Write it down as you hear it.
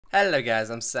Hello guys,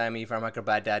 I'm Sammy from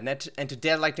hackable.net, and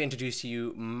today I'd like to introduce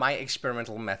you my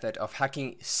experimental method of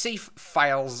hacking save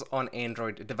files on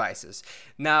Android devices.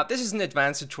 Now, this is an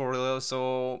advanced tutorial,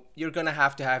 so you're gonna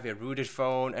have to have a rooted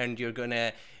phone and you're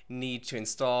gonna need to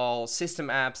install system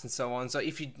apps and so on. So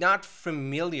if you're not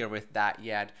familiar with that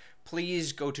yet,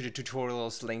 please go to the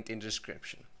tutorials linked in the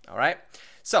description. Alright?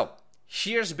 So,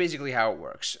 here's basically how it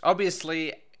works.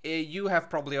 Obviously, you have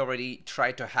probably already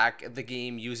tried to hack the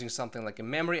game using something like a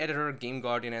memory editor, Game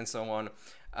Guardian, and so on.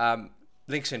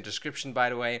 Links in the description, by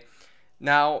the way.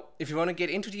 Now, if you want to get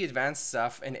into the advanced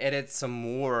stuff and edit some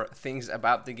more things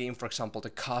about the game, for example, the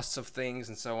costs of things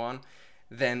and so on,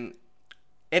 then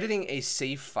editing a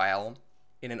save file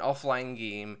in an offline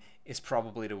game is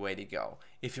probably the way to go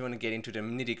if you want to get into the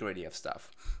nitty-gritty of stuff.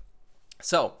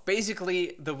 So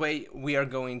basically, the way we are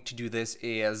going to do this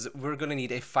is we're going to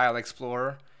need a file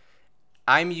explorer.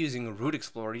 I'm using Root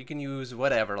Explorer. You can use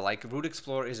whatever, like Root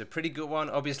Explorer is a pretty good one.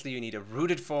 Obviously, you need a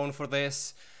rooted phone for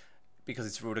this because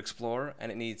it's Root Explorer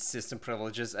and it needs system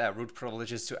privileges, root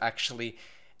privileges to actually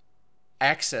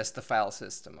access the file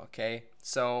system, okay?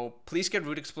 So please get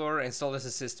Root Explorer, install as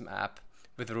a system app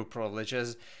with root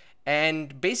privileges.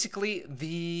 And basically,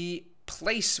 the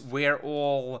place where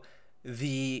all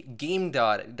the game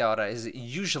data is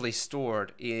usually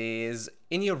stored is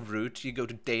in your root. You go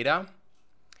to data,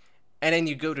 and then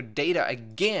you go to data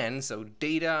again, so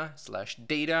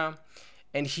data/data,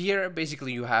 and here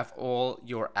basically you have all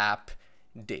your app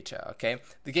data, okay?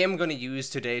 The game I'm going to use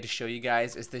today to show you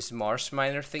guys is this Mars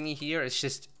Miner thingy here.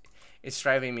 It's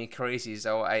driving me crazy,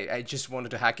 so I just wanted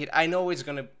to hack it. I know I'm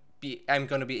going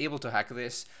to be able to hack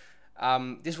this.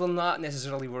 This will not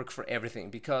necessarily work for everything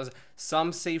because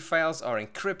some save files are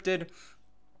encrypted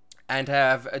and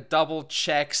have double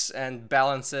checks and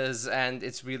balances, and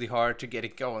it's really hard to get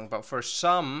it going. But for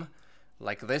some,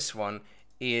 like this one,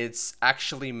 it's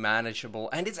actually manageable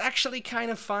and it's actually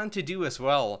kind of fun to do as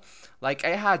well. Like,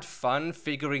 I had fun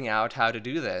figuring out how to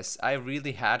do this. I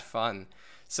really had fun.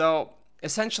 So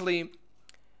essentially,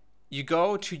 you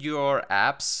go to your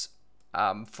apps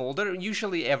folder.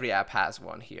 Usually every app has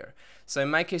one here. So in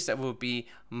my case, that will be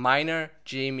Miner,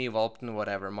 Jamie, Walton,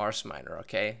 whatever, Mars Miner,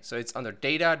 okay? So it's under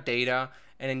data,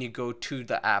 and then you go to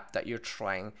the app that you're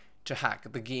trying to hack,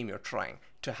 the game you're trying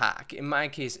to hack. In my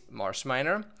case, Mars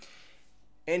Miner.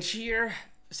 And here,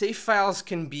 save files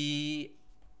can be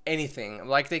anything.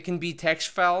 Like, they can be text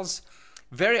files.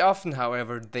 Very often,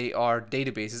 however, they are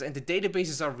databases. And the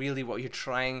databases are really what you're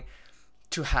trying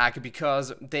to hack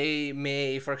because they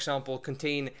may, for example,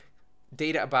 contain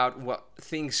data about what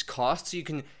things cost. So you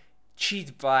can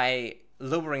cheat by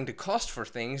lowering the cost for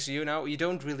things. You know, you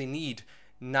don't really need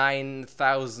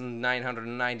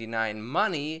 9,999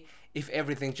 money if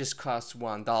everything just costs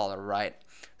 $1, right?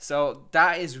 So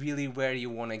that is really where you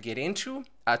want to get into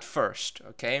at first,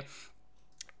 okay?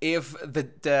 If the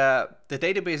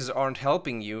databases aren't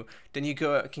helping you, then you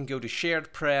can go to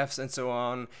shared prefs and so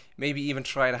on, maybe even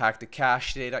try to hack the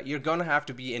cache data. You're gonna have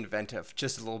to be inventive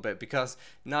just a little bit because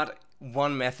not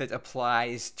one method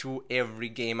applies to every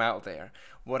game out there.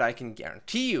 What I can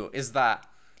guarantee you is that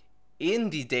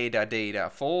in the data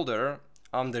folder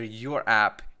under your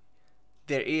app,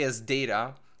 there is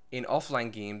data in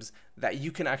offline games that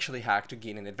you can actually hack to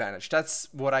gain an advantage. That's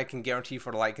what I can guarantee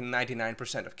for like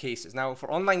 99% of cases. Now,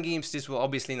 for online games, this will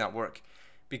obviously not work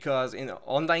because in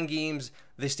online games,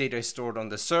 this data is stored on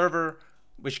the server,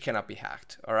 which cannot be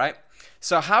hacked, all right?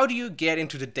 So how do you get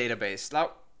into the database?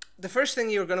 Now, the first thing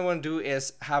you're gonna wanna do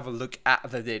is have a look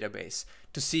at the database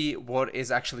to see what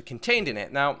is actually contained in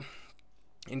it. Now,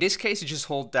 in this case, you just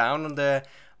hold down on the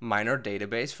Miner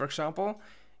database, for example.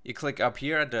 You click up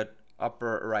here at the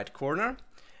upper right corner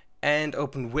and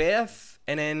open with,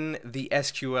 and then the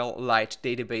SQLite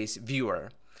database viewer.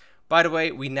 By the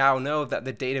way, we now know that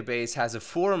the database has a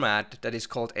format that is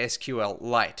called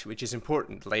SQLite, which is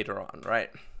important later on,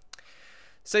 right?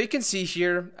 So you can see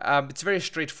here, it's very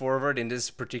straightforward. In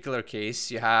this particular case,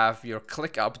 you have your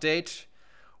click update,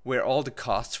 where all the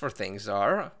costs for things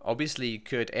are. Obviously, you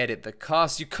could edit the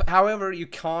costs. However, you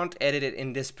can't edit it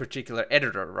in this particular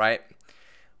editor, right?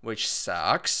 Which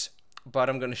sucks. But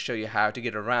I'm going to show you how to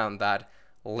get around that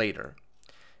later.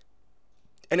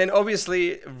 And then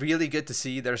obviously, really good to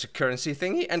see there's a currency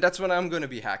thingy, and that's what I'm going to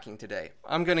be hacking today.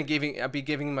 I'm going to be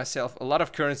giving myself a lot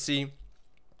of currency,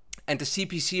 and the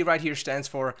CPC right here stands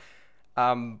for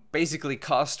basically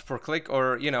cost per click,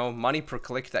 or money per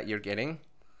click that you're getting.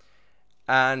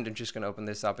 And I'm just going to open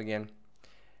this up again.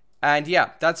 And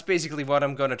yeah, that's basically what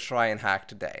I'm going to try and hack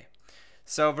today.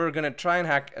 So we're going to try and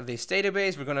hack this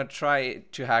database, we're going to try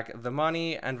to hack the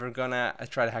money, and we're going to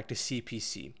try to hack the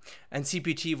CPC. And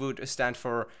CPT would stand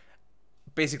for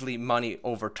basically money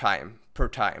over time, per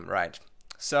time, right?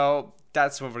 So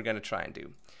that's what we're going to try and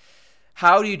do.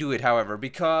 How do you do it, however?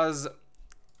 Because,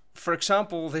 for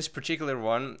example, this particular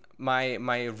one, my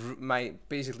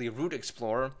basically root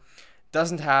explorer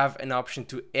doesn't have an option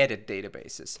to edit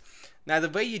databases. Now, the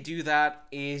way you do that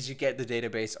is you get the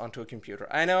database onto a computer.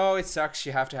 I know it sucks,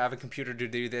 you have to have a computer to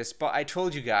do this, but I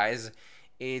told you guys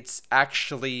it's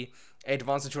actually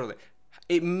advanced tutorial.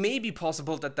 It may be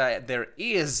possible that there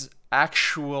is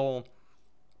actual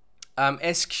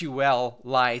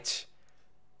SQL-Lite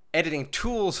editing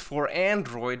tools for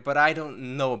Android, but I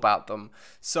don't know about them.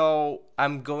 So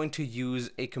I'm going to use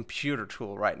a computer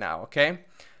tool right now, okay?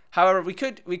 However, we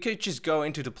could just go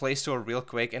into the Play Store real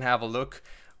quick and have a look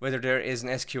whether there is an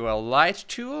SQL-Lite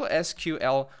tool.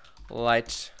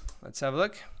 SQL-Lite, let's have a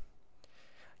look.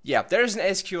 Yeah, there's an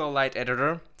SQL-Lite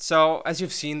editor. So as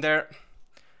you've seen there,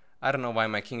 I don't know why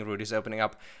my King root is opening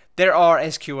up. There are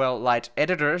SQL-Lite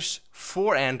editors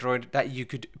for Android that you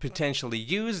could potentially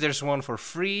use. There's one for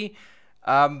free.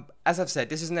 As I've said,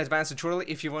 this is an advanced tutorial.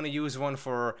 If you want to use one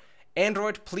for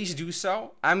Android, please do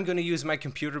so. I'm going to use my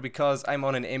computer because I'm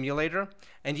on an emulator,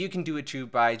 and you can do it too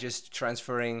by just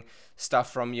transferring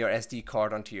stuff from your SD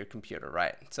card onto your computer,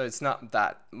 right? So it's not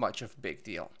that much of a big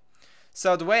deal.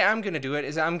 So the way I'm going to do it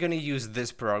is I'm going to use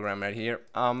this program right here,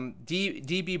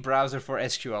 DB browser for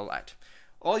SQL-Lite.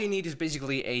 All you need is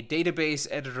basically a database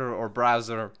editor or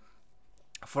browser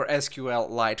for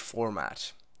SQL-Lite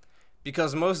format,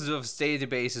 because most of those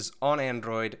databases on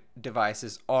Android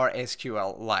devices are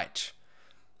SQL-Lite.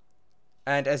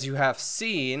 And as you have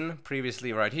seen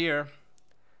previously right here,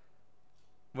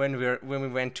 when we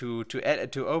went to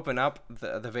open up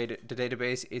the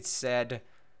database, it said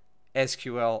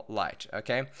SQL-Lite.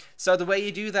 Okay, so the way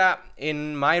you do that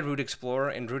in my root explorer,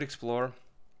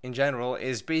 in general,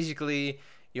 is basically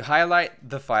you highlight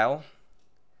the file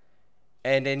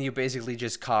and then you basically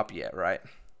just copy it, right?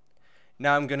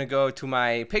 Now I'm gonna go to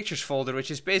my pictures folder, which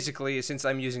is basically, since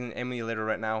I'm using an emulator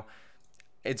right now,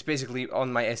 it's basically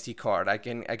on my SD card. I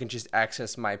can just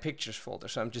access my pictures folder.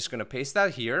 So I'm just gonna paste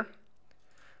that here.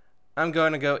 I'm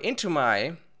gonna go into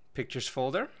my pictures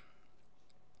folder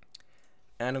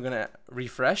and I'm gonna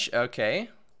refresh. Okay.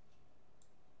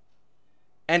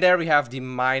 And there we have the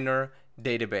minor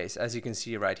database, as you can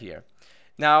see right here.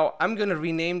 Now I'm gonna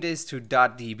rename this to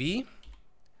 .db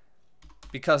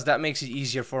because that makes it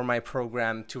easier for my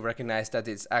program to recognize that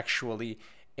it's actually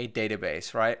a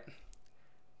database, right?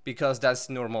 Because that's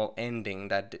normal ending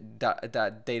that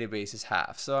databases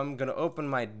have. So I'm gonna open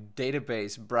my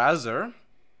database browser,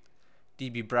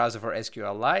 DB browser for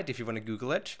SQL-Lite, if you want to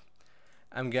Google it.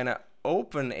 I'm gonna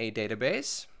open a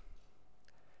database.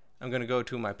 I'm gonna go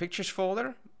to my pictures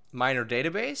folder, minor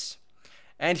database,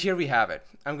 and here we have it.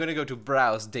 I'm gonna go to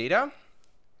browse data.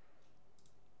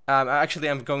 Actually,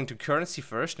 I'm going to currency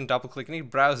first and double clicking it,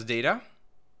 browse data,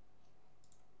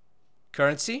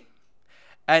 currency,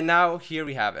 and now here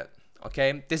we have it.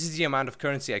 Okay, this is the amount of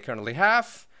currency I currently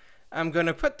have. I'm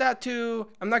gonna put that to,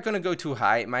 I'm not gonna go too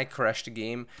high, it might crash the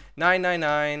game,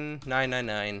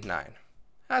 999,999,9.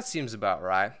 That seems about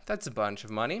right. That's a bunch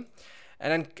of money.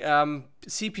 And then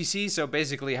CPC, so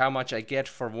basically how much I get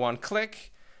for one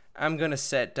click, I'm gonna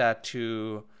set that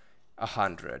to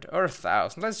 100 or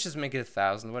 1,000. Let's just make it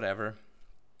 1,000, whatever.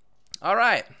 All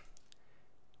right.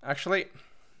 Actually,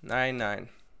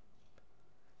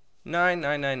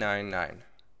 99999,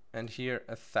 and here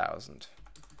 1,000.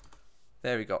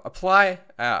 There we go. Apply.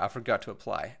 I forgot to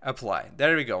apply. Apply.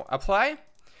 There we go. Apply.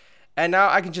 And now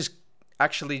I can just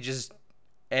actually just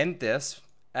end this,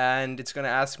 and it's going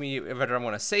to ask me whether I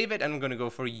want to save it, and I'm going to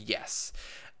go for yes.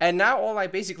 And now all I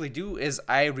basically do is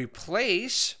I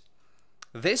replace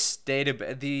this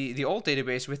database, the old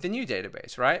database, with the new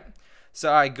database, right?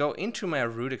 So I go into my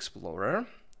root explorer.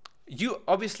 You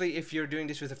obviously, if you're doing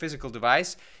this with a physical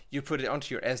device, you put it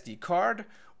onto your SD card,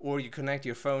 or you connect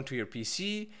your phone to your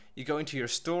PC, you go into your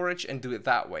storage and do it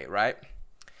that way, right?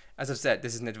 As I've said,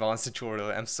 this is an advanced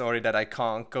tutorial. I'm sorry that I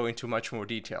can't go into much more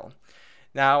detail.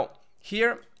 Now,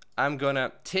 here, I'm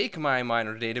gonna take my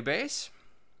minor database.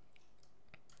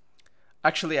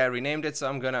 Actually, I renamed it, so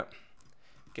I'm gonna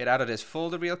get out of this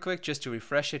folder real quick just to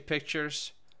refresh it,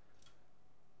 pictures.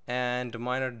 And the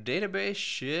minor database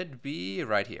should be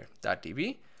right here,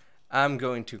 .db. I'm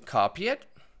going to copy it.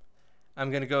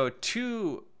 I'm going to go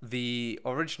to the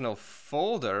original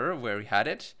folder where we had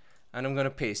it, and I'm going to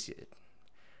paste it.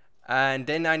 And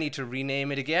then I need to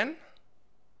rename it again.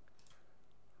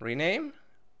 Rename,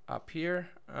 up here,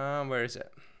 where is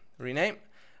it? Rename,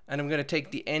 and I'm going to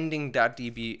take the ending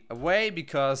 .db away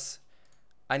because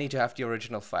I need to have the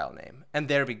original file name. And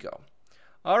there we go.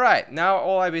 All right, now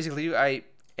all I basically do, I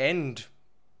end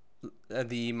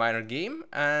the minor game,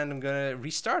 and I'm gonna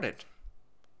restart it.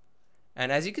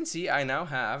 And as you can see, I now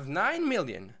have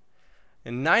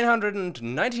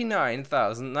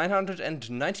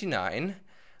 9,999,999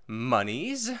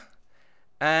 monies.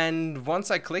 And once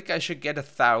I click, I should get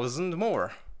 1,000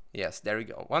 more. Yes, there we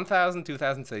go. 1,000,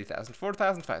 2,000, 3,000,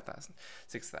 4,000, 5,000,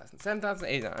 6,000, 7,000,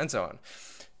 8,000, and so on.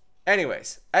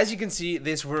 Anyways, as you can see,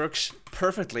 this works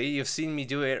perfectly. You've seen me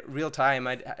do it real time.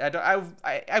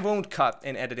 I won't cut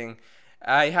in editing.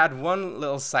 I had one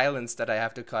little silence that I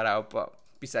have to cut out, but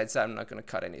besides that, I'm not going to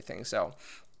cut anything. So,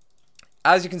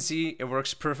 as you can see, it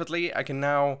works perfectly. I can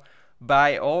now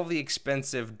buy all the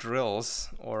expensive drills,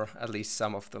 or at least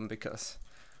some of them, because,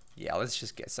 yeah, let's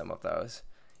just get some of those.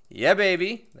 Yeah,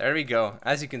 baby. There we go.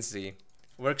 As you can see,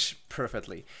 works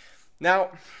perfectly.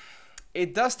 Now,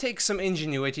 it does take some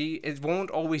ingenuity. It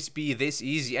won't always be this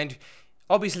easy, and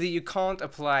obviously you can't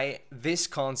apply this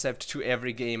concept to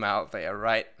every game out there,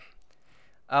 right?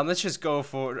 Let's just go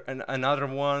for another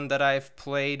one that I've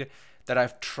played, that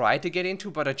I've tried to get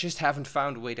into, but I just haven't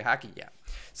found a way to hack it yet.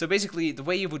 So basically, the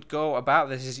way you would go about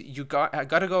this is you gotta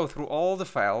go through all the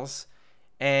files,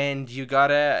 and you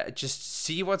gotta just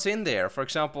see what's in there. For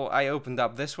example, I opened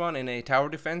up this one in a tower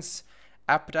defense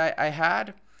app that I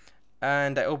had,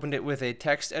 and I opened it with a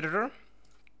text editor.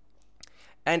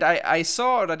 And I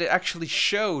saw that it actually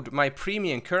showed my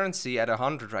premium currency at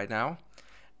 100 right now.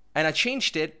 And I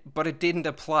changed it, but it didn't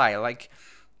apply. Like,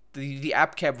 the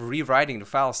app kept rewriting the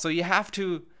file. So you have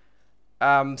to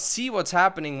see what's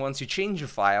happening once you change a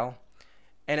file,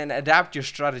 and then adapt your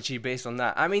strategy based on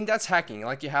that. I mean, that's hacking.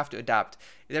 Like, you have to adapt.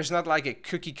 There's not like a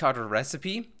cookie cutter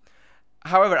recipe.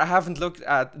 However, I haven't looked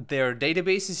at their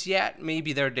databases yet.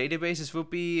 Maybe their databases will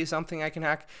be something I can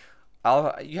hack.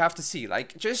 You have to see.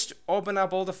 Like, just open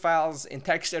up all the files in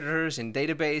text editors, in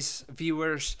database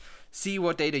viewers, see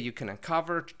what data you can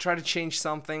uncover, try to change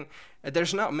something.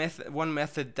 There's not one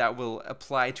method that will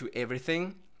apply to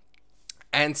everything.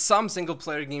 And some single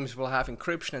player games will have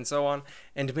encryption and so on,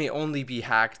 and may only be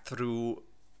hacked through,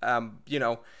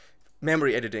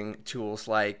 memory editing tools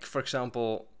like, for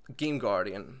example, Game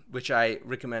Guardian, which I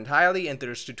recommend highly, and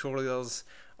there's tutorials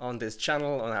on this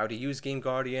channel on how to use Game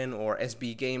Guardian or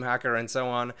SB Game Hacker and so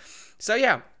on. So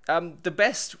yeah, the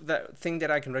best thing that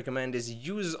I can recommend is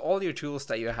use all your tools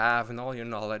that you have and all your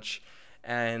knowledge,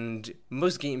 and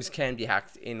most games can be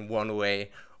hacked in one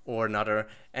way or another.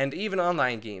 And even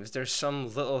online games, there's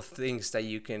some little things that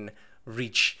you can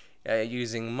reach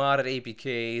using modded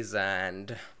APKs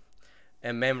and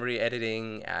memory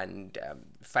editing and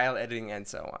file editing and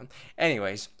so on.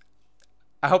 Anyways,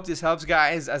 I hope this helps,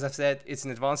 guys. As I've said, it's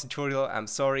an advanced tutorial. I'm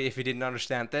sorry if you didn't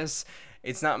understand this.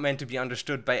 It's not meant to be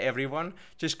understood by everyone.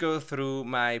 Just go through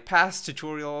my past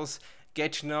tutorials,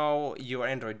 get to know your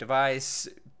Android device,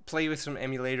 play with some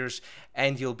emulators,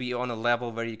 and you'll be on a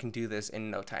level where you can do this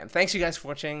in no time. Thanks you guys for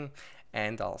watching,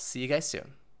 and I'll see you guys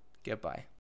soon. Goodbye.